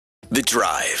The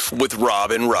Drive with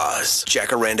Rob and Roz,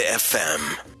 Jacaranda FM.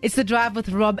 It's The Drive with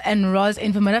Rob and Roz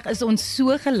en vanmiddag is ons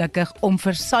so gelukkig om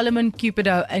vir Solomon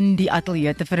Cupido in die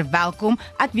ateljee te verwelkom.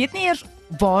 Ek weet nie eers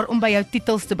waar om by jou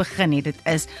titels te begin nie. Dit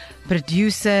is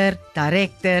producer,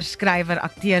 director, skrywer,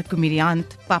 akteur,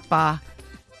 komediant, papa,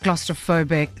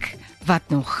 claustrophobic, wat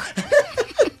nog?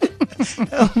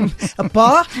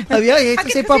 Pa? Ja, jy het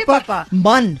gesê papa. Papa.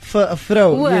 Man vir 'n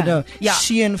vrou, O, you know, ja.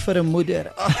 seun vir 'n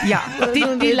moeder. Ja,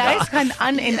 die lys gaan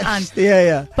aan en aan.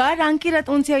 Ja. Baie dankie dat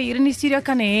ons jou hier in die studio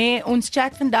kan hê. Ons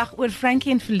chat vandag oor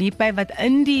Frankie en Felipé wat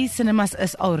in die cinemas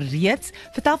is alreeds.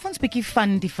 Vertel vir ons 'n bietjie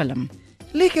van die film.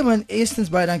 Lekker man, eerstens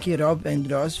baie dankie Rob en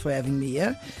Roz for having me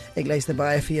here. Ek luister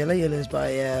baie vir julle. Julle is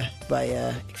baie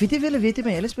ek weet nie of julle weet nie,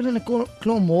 maar julle speel in 'n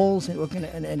klomp malls en ook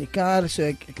in die kar, so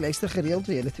ek luister gereeld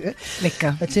vir julle twee.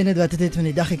 Lekker. Ek sê net wat dit van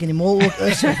die dag ek in die mall ook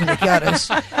is of in die kar is.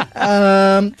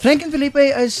 Frank en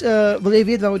Felipé is wil jy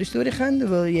weet waaroor die storie gaan?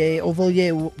 Wil jy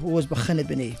hoe ons begin het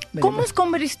binne? Kom ons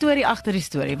kom by die storie agter die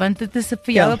storie, want dit is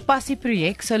vir jou 'n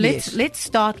passieprojek. So let's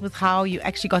start with how you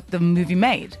actually got the movie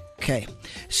made. Okay,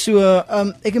 so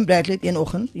ek en Bradley het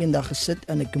eendag gesit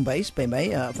in 'n kombuis by my,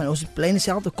 van ons bly in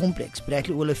dieselfde kompleks,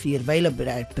 Bradley Olivier,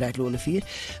 Bradley Olivier,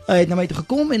 het na my toe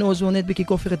gekom en ons wil net 'n bietjie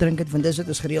koffie gedrink het, want dis wat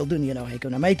ons gereeld doen, you know, hy kom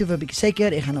na my toe vir 'n bietjie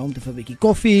suiker, ek gaan na hom toe vir 'n bietjie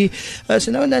koffie,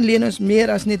 so nou en dan leen ons meer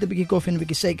as net 'n bietjie koffie en 'n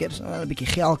bietjie suiker, so 'n bietjie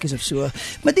geldjies of so,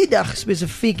 maar die dag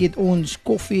spesifiek het ons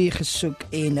koffie gesoek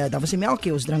en daar was 'n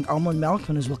melkie, ons drink almal melk,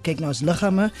 want ons wil kyk na ons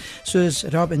liggame, soos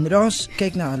Rob en Roz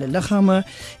kyk na hulle liggame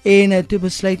en toe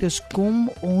besluit kom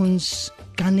ons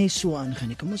kan nie so aangaan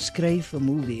nie. Kom ons skryf 'n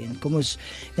movie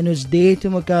en ons date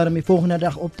mekaar om die volgende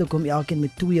dag op te kom, elkeen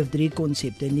met 2 of 3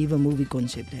 konsepte, nuwe movie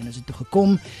konsepte. En ons het toe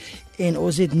gekom en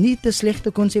ons het nie te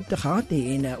slegte konsepte gehad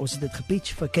nie en ons het dit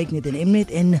gepitch vir kyk net en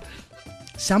Mnet en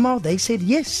somehow they said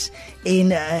yes.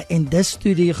 En dis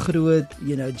toe die groot,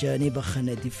 you know, journey begin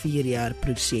het, die 4 jaar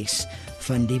proses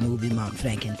van die movie maak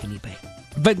Frankie en Felipé.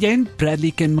 But jy en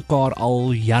Bradley ken mekaar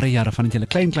al jare vandat julle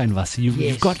klein was.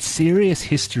 You've got serious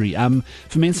history.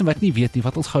 Vir mense wat nie weet nie,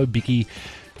 wat ons gou 'n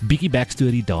bietjie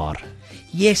backstory daar.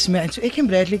 Yes man, so ek en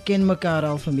Bradley ken mekaar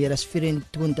al vir meer as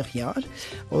 24 jaar.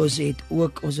 Ons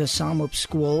was saam op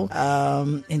skool.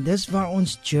 En dis waar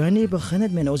ons journey begin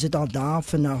het, man. Ons het al daar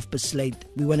vanaf besluit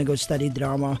we want to go study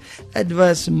drama. It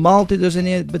was toe ons in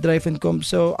die bedryf inkom.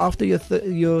 So after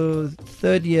your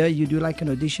third year you do like an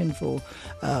audition for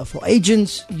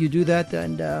agents. You do that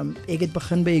and ek het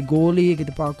begin by Goli, ek het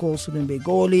 'n paar calls gedoen by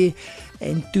Goli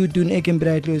en toe doen ek en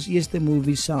Bradley ons eerste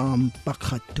movie saam,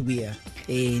 Bakgat 2.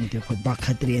 En toe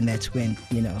Bakgat 3 and that's when,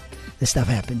 you know, the stuff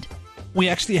happened. We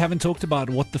actually haven't talked about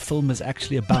what the film is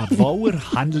actually about. Waaroor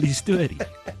handel die storie?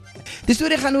 Die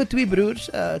storie gaan oor twee broers.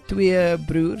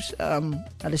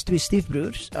 Hulle is 2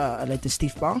 stiefbroers. Hulle het 'n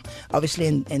stiefpa.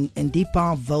 Obviously en die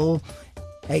pa wil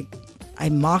hy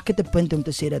maak dit 'n punt om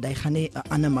te sê dat hy gaan nie 'n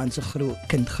ander man se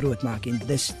kind groot maak en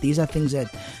these are things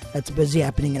that's busy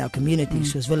happening in our community.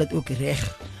 So ons wil dit ook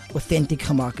reg authentic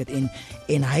gemaak het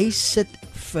en hy sit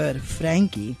vir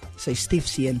Frankie, sy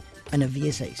stiefseun, in 'n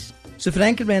weeshuis. So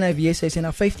Franklin bly in 'n weeshuis en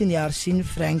na 15 jaar sien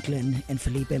Franklin en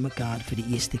Felipé mekaar vir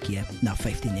die eerste keer na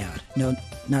 15 jaar. Nou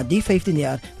na die 15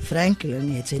 jaar,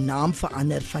 Franklin het sy naam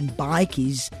verander van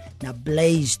Baatjies na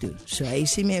Blaze toe. So hy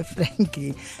sê meer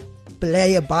Frankie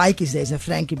Blaze Baatjies, dis 'n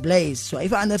Frankie Blaze. So hy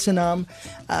verander sy naam.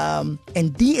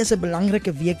 En die is 'n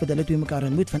belangrike week wat hulle twee mekaar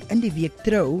ontmoet, van in die week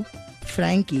trou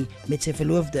Frankie met sy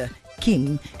verloofde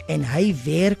Kim en hy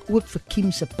werk ook vir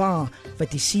Kim se pa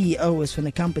wat die CEO is van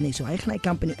 'n company. So hy gaan hy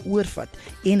company oorvat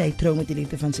en hy trou met die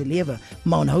liefde van sy lewe.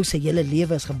 Maar onthou sy hele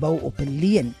lewe is gebou op 'n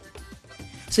leuen.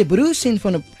 Sy broer sien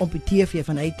van op die TV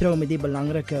van hy trou met die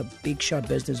belangrike big shot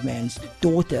businessman's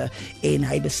dogter en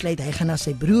hy besluit hy gaan na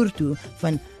sy broer toe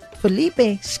van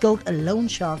Felipé skuld 'n loan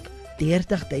shark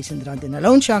R30,000 en 'n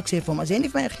loan shark sê vir hom as jy nie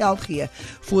vir my geld gee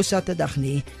voor Saterdag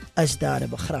nie, is daar 'n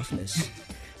begrafnis.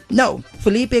 Nou,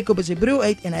 Felipé kom by sy broer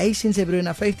uit en hy sien sy broer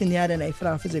na 15 jaar en hy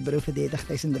vra vir sy broer vir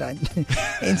R30,000.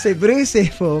 En sy broer sê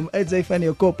vir hom, "Dit is van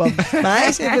jou kop af." Maar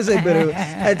hy sê vir sy broer,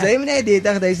 "As jy my net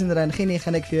R30,000 gee nie,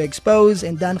 gaan ek vir jou expose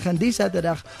en dan gaan die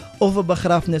Saterdag of 'n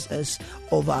begrafnis is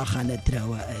of waar gaan 'n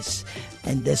troue is."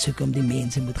 En dis hoekom die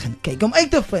mense moet gaan kyk om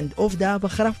uit te vind of daar 'n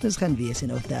begrafnis gaan wees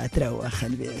en of daar 'n troue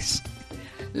gaan wees.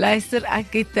 Luister,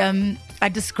 I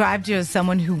described you as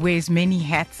someone who wears many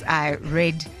hats. I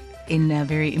read in a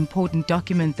very important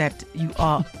document that you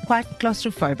are quite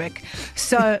claustrophobic.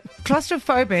 So,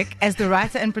 claustrophobic, as the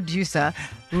writer and producer,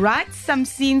 writes some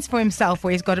scenes for himself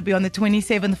where he's got to be on the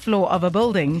 27th floor of a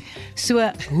building.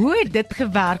 So, hoe het dit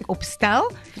gewerk op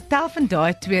stel? Vertel van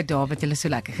daai 2 dae wat julle so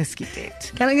lekker geskiet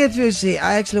het. Can I get you to say,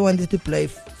 I actually wanted to play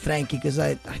Frankie because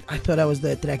I thought I was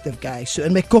the attractive guy. So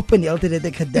in my kop en die altyd het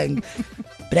ek gedink,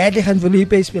 Bradley gaan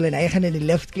Felipé speel en hy gaan in die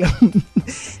lift klim.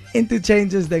 En toe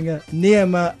changes dinge. Nee,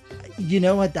 maar you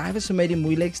know what, daai was vir my die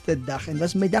moeilikste dag en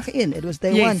was my dag 1. It was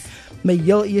day 1. My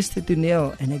heel eerste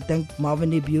toneel en ek dink Marvin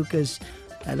die Bukes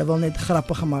hulle wil net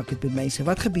grappe gemaak het met mense.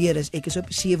 Wat gebeur is, ek is op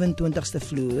die 27ste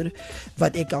vloer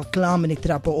wat ek al klaar met die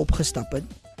trappe opgestap het.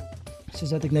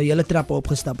 Soos dat ek nou hele trappe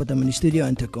opgestap het om in die studio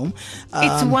in te kom.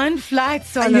 It's one flight,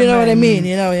 Solomon. You know what I mean?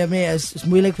 You know, is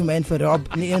moeilik vir my en vir Rob.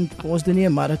 Nee, ons doen nie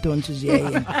 'n marathon soos jy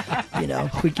en you know,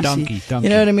 goedjies. Dankie. You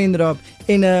know what I mean, Rob?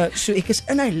 En so ek is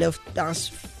in hy lift,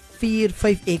 daar's 4,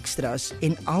 5 extras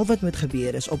en al wat moet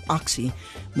gebeur is op aksie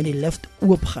met die lift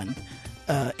oopgaan.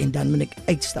 En dan moet ek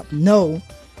uitstap. Nou,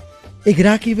 ek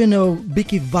raak even nou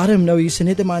bietjie warm nou hier,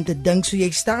 net om aan te dink. So jy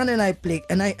staan in hy plek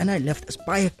en hy lift is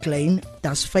baie klein.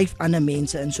 Daar's 5 ander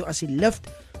mense en so as die lift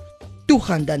toe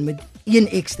gaan dan met 1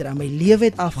 extra. My lewe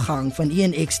het afgehang van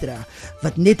 1 extra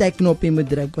wat net hy knoppie moet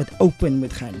druk wat open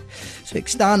moet gaan. So ek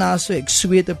staan daar so, ek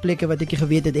sweet op plekke wat ek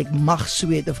geweet het ek mag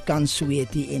sweet of kan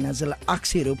sweet nie. En as hulle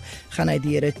aksie roep, gaan hy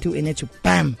deure toe en net so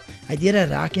bam. Hy deure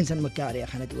raak eens aan mekaar, jy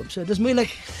gaan dit oop. So dit was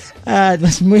moeilik. Dit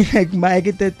was moeilik, maar ek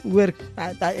het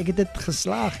dit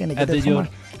geslaag en ek het dit gemaak.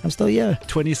 I'm still here.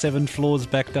 27 floors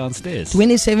back downstairs.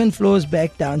 27 floors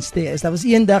back downstairs. Dat was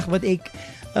een dag wat ek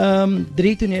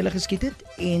 3 tonele geskiet het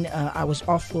en I was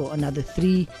off for another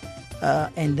 3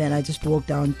 and then I just walked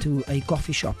down to a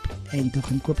coffee shop en toe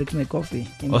gaan koop ek my koffie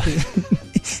en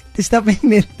toe stap ek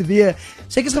net weer.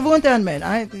 So ek is gewoond aan, man.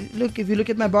 If you look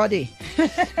at my body,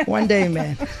 one day,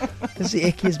 man,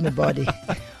 ek is my body.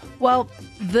 Well,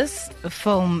 this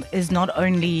film is not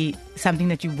only something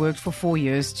that you worked for 4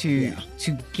 years to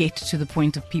get to the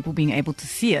point of people being able to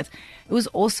see it. It was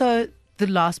also the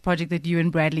last project that you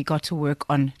and Bradley got to work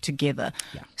on together.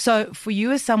 Yeah. So for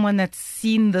you as someone that's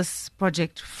seen this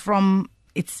project from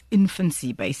its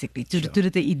infancy, basically, toe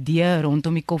dit 'n idee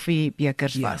rondom die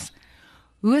koffiebekers was.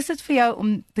 Hoe is dit vir jou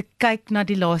om te kyk na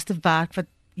die laaste werk wat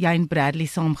jy en Bradley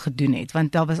saam gedoen het?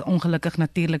 Want daar was ongelukkig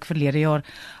natuurlik verlede jaar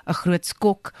 'n groot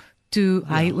skok toe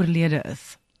hy oorlede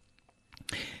is.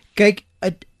 Kyk,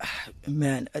 het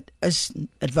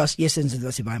was eerstens, het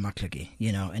was nie baie maklik,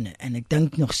 you know, en ek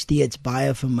dink nog steeds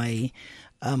baie vir my,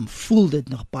 voel dit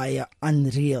nog baie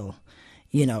unreal,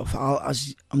 you know, veral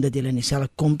omdat jy in dieselfde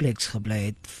kompleks gebly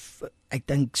het. Ek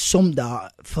dink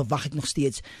daar verwag ek nog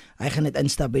steeds, hy gaan net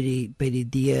instap by die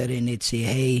deur en net sê,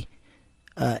 hey,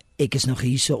 ek is nog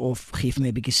hierso, of geef my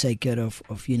 'n bietjie suiker,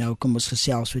 of you know, kom ons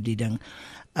gesels vir die ding.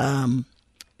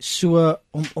 So,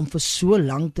 om vir so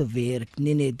lang te werk,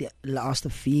 nie die laaste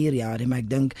 4 jaar, maar ek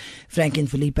dink Frankie en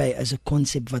Felipé is 'n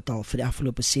konsep wat al vir die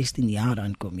afgelope 16 jaar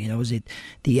aankom. You know, ons het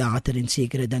theater en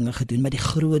sekere dinge gedoen, maar die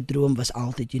groot droom was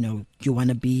altyd, you know, you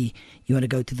wanna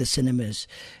go to the cinemas.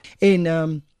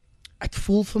 En het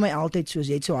voel vir my altyd soos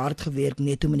jy het so hard gewerk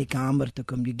net om in die kamer te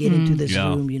kom. You get into this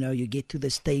room, you know, you get to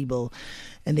this table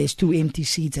and there's 2 empty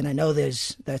seats and I know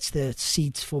that's the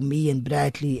seats for me and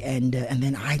Bradley and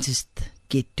then I just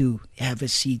get to have a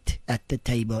seat at the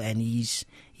table and he's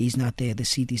not there, the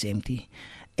seat is empty.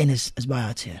 En is baie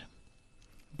hartseer.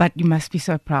 But you must be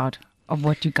so proud of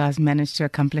what you guys managed to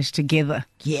accomplish together.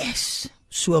 Yes,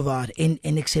 so waar. En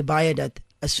ek sê baie dat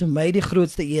is vir my die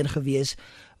grootste eer gewees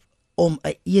om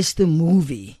 'n eerste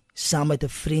movie saam met 'n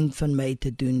vriend van my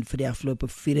te doen vir die afgelope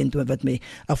 24 wat my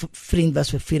vriend was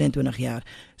vir 24 jaar.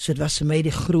 So dit was vir my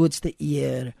die grootste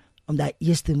eer om daai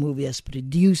eerste movie as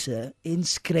producer en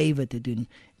skrywer te doen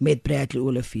met Bradley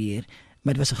Olivier.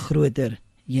 Maar dit was 'n groter,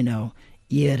 you know,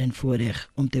 eer en voorreg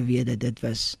om te weet dat dit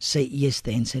was sy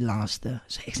eerste en sy laaste.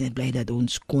 So ek is net bly dat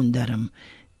ons kon daarom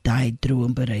daai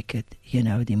droom bereik het, you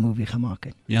know, die movie gemaak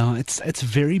het. Yeah, it's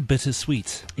very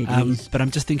bittersweet. It is. But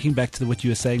I'm just thinking back to what you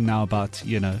were saying now about,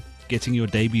 you know, getting your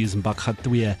debuts in Bakhat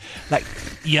 2. Like,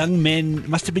 young men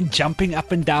must have been jumping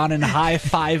up and down and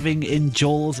high-fiving in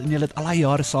Jaws, en julle het al die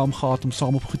jare saam gehad om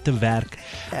saam op goed te werk.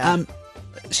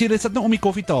 So jy sit nou om die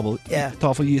koffietafel,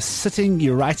 tafel, you're sitting,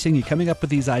 you're writing, you're coming up with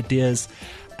these ideas,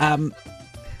 en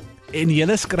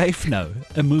julle skryf nou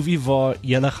 'n movie waar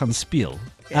julle gaan speel.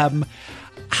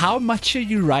 how much are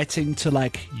you writing to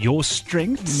like your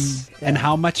strengths and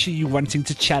how much are you wanting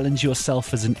to challenge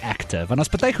yourself as an actor? Want as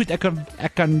party goed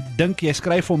ek kan dink jy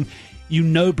skryf hom, you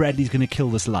know Bradley's going to kill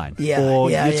this line. Or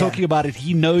you're talking about it,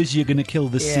 he knows you're going to kill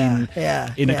this scene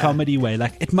in a comedy way.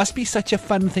 Like, it must be such a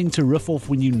fun thing to riff off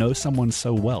when you know someone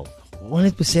so well.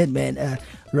 100%, man.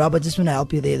 Rob, I just want to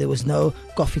help you there. There was no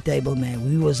coffee table, man.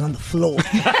 We was on the floor.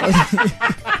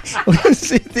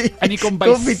 And you come by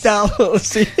coffee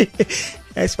towels.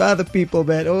 As for other people,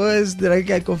 man. Always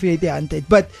drink I coffee uit die hand uit.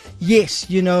 But yes,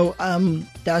 you know,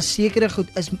 daar's sekere goed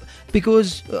is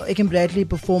because ek en Bradley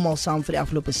perform al saam vir die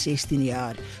afgelope 16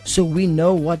 jaar. So we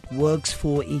know what works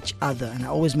for each other. And I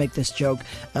always make this joke.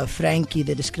 Frankie,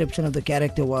 the description of the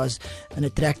character was an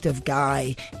attractive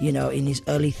guy, you know, in his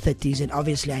early 30s. And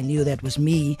obviously I knew that was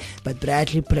me. But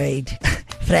Bradley played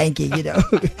Frankie, you know,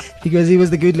 because he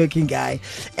was the good-looking guy.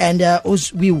 And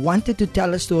we wanted to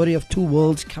tell a story of two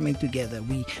worlds coming together.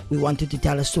 We wanted to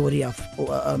tell a story of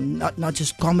not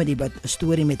just comedy, but a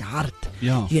story met hart.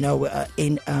 Yeah. You know,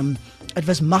 it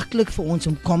was maklik vir ons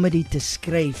om comedy te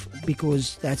skryf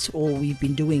because that's all we've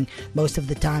been doing most of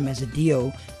the time as a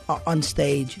duo on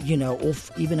stage, you know,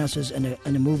 of even as in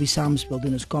a movie saamspel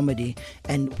doen as comedy,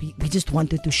 and we just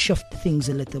wanted to shift things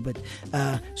a little bit.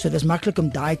 So it was maklik om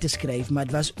daai te skryf, maar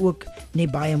het was ook nie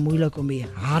baie moeilik om die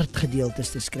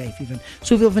hartgedeeltes te skryf. Even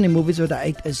soveel van die movies wat daar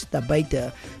uit is daar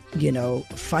buite, you know,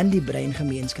 van die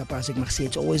breingemeenskap, as ek mag sê,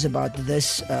 it's always about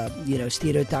this, you know,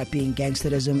 stereotyping,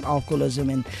 gangsterism, alcoholism,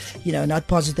 and, you know, not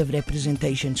positive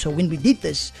representation. So when we did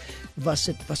this, was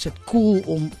it cool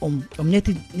om net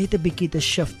 'n bietjie te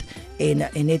shift en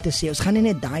net te sê ons gaan nie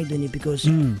net daai doen nie, because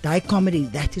daai comedy,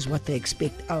 that is what they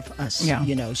expect of us,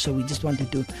 you know. So we just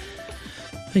wanted to,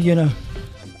 you know,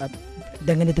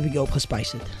 dinge net 'n bietjie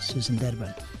opgespice het soos in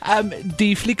Durban.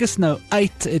 Die fliek is nou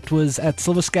uit. It was at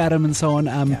Silver Scarum and so on.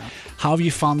 How have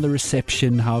you found the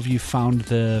reception? How have you found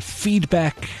the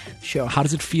feedback? Sure. How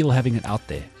does it feel having it out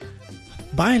there?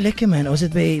 Baie lekker, man. Ons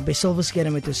het by Silver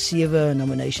Scarum met 7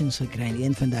 nominations gekry.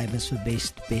 Een van daai was vir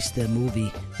beste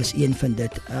movie. Was een van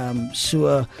dit.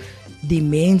 So die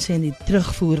mense en die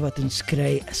terugvoer wat ons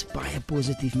kry is baie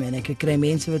positief, man. Ek kry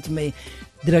mense wat my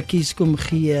drukkies kom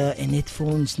gee en net vir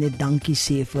ons net dankie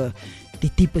sê vir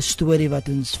die tipe storie wat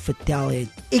ons vertel het.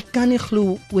 Ek kan nie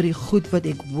glo oor die goed wat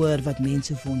ek hoor wat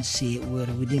mense vir ons sê oor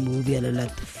hoe die movie hulle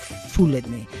laat voel het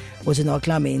nie. Ons het nou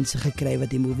klaar mense gekry wat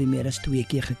die movie meer as 2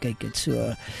 keer gekyk het.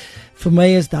 So vir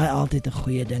my is daai altyd 'n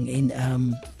goeie ding en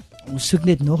ons soek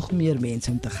net nog meer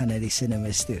mense om te gaan na die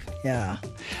cinemas toe. Ja.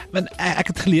 Want ek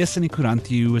het gelees in die koerant,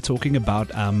 you were talking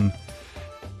about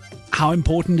how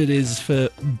important it is for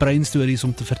brain stories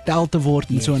om te vertel te word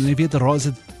en so, en ek weet Roz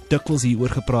het dikwels hier oor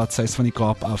gepraat, sy is van die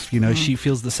Kaap af, you know, she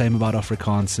feels the same about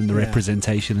Afrikaans and the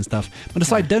representation and stuff, maar dis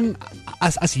daai ding,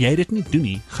 as jy dit nie doen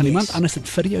nie, gaan iemand anders dit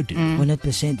vir jou doen.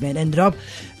 100%, man. En Rob,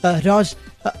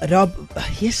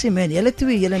 yes man,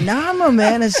 julle name,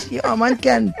 man, is, man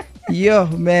kan,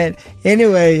 man,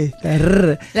 anyway,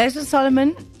 Luister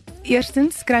Solomon,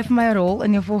 eerstens, skryf vir my 'n rol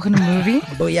in jou volgende movie.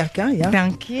 Bojaka, ja.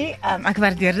 Dankie, ek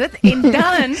waardeer dit. En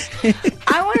dan,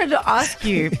 I wanted to ask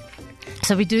you,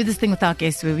 so we do this thing with our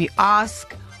guests where we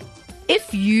ask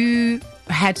if you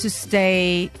had to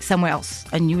stay somewhere else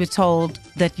and you were told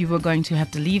that you were going to have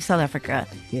to leave South Africa.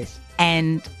 Yes.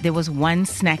 And there was one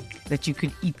snack that you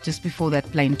could eat just before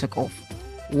that plane took off.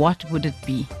 What would it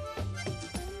be?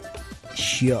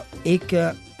 Sure.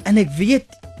 En ek weet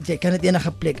jy kan dit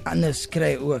enige plek anders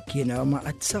kry ook, you know, maar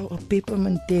het sou 'n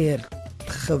pepperminteer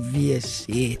gewees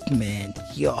het, man.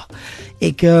 Ja.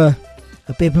 'n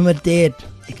pepperminteer.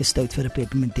 Ek is stout vir 'n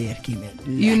pepperminteertjie, man.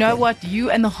 Lekker. You know what? You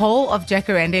and the whole of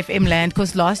Jacaranda FM land,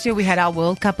 because last year we had our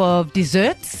World Cup of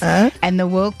desserts, and the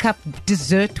World Cup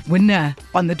dessert winner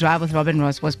on the drive with Robin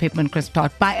Ross was peppermint crisp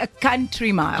tart by a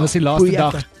country mile. Was die laaste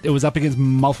dag, it was up against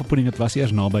malva pudding, het was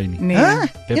eers naby nie. Nee.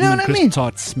 You know what I mean? Crisp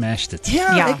tart smashed it.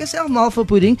 Ja, ek is self malva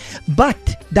pudding,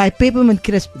 but die peppermint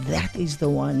crisp, that is the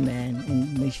one, man.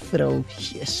 En my vrou,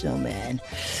 yes, man.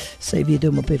 Sy weet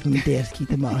hoe om 'n pepperminteertjie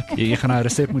te maak. Jy gaan nou 'n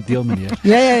resep moet deel, meneer.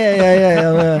 Ja.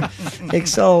 Ek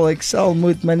sal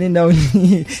moet, maar nie nou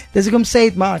nie. Dis ek om sê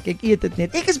dit maak, ek eet dit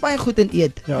net. Ek is baie goed in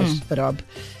eet, Rob.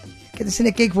 Ek het sien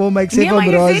ek kyk vir hom, ek sê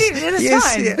vir Rob. Dit is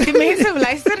fine. Die mense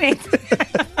luister net.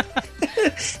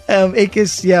 Ek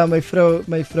is my vrou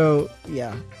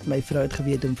het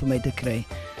geweet om vir my te kry.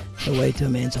 The way to a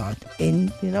man's heart.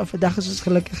 En, you know, vandag is ons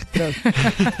gelukkig getroud.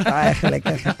 Baie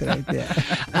gelukkig getroud, ja.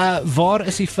 Waar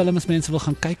is die film as mense wil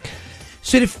gaan kyk?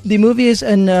 So die movie is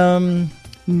in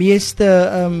meeste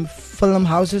film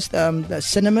houses, the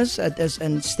cinemas. Dit is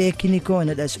in Ster-Kiniko en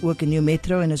dit is ook in New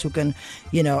Metro en is ook in,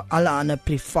 you know, alle ander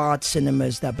privaat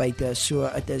cinemas daar buite. So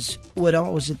dit is oral.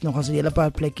 Ons het nog 'n hele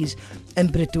paar plekkies in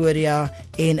Pretoria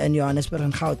en in Johannesburg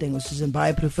en Gauteng. Ons is in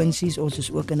baie provinsies. Ons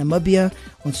is ook in Namibië.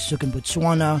 Ons is ook in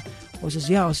Botswana. Ons is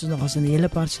nog in 'n hele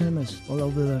paar cinemas all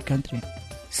over the country.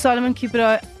 Solomon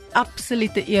Cupido,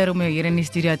 absolute eer om jou hier in die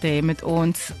studio te hê met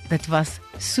ons. Dit was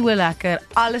so lekker.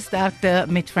 Alle sterkte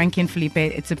met Frankie en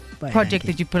Felipé. It's a project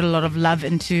that you put a lot of love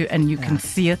into and you can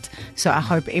see it. So I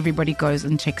hope everybody goes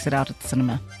and checks it out at the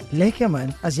cinema. Lekker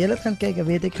man. As jy dit gaan kyk,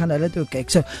 weet ek gaan hulle toe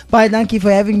kyk. So baie dankie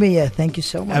for having me here. Thank you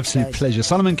so much. Absolute guys. pleasure.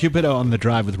 Solomon Cupido on the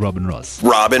drive with Rob and Roz.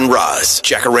 Rob and Roz,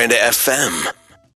 Jacaranda FM.